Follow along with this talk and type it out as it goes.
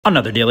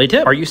Another daily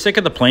tip. Are you sick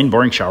of the plain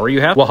boring shower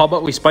you have? Well, how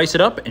about we spice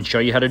it up and show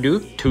you how to do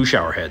 2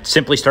 shower heads.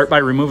 Simply start by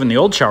removing the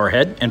old shower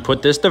head and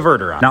put this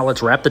diverter on. Now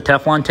let's wrap the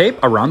Teflon tape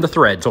around the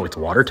thread so it's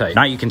watertight.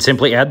 Now you can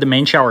simply add the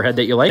main shower head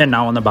that you like, and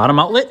now on the bottom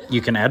outlet, you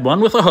can add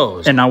one with a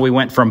hose. And now we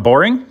went from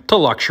boring to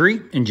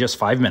luxury in just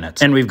 5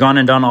 minutes. And we've gone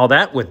and done all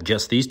that with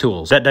just these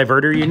tools. That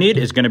diverter you need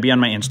is going to be on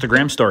my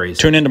Instagram stories.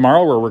 Tune in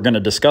tomorrow where we're going to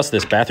discuss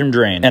this bathroom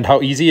drain and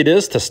how easy it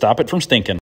is to stop it from stinking.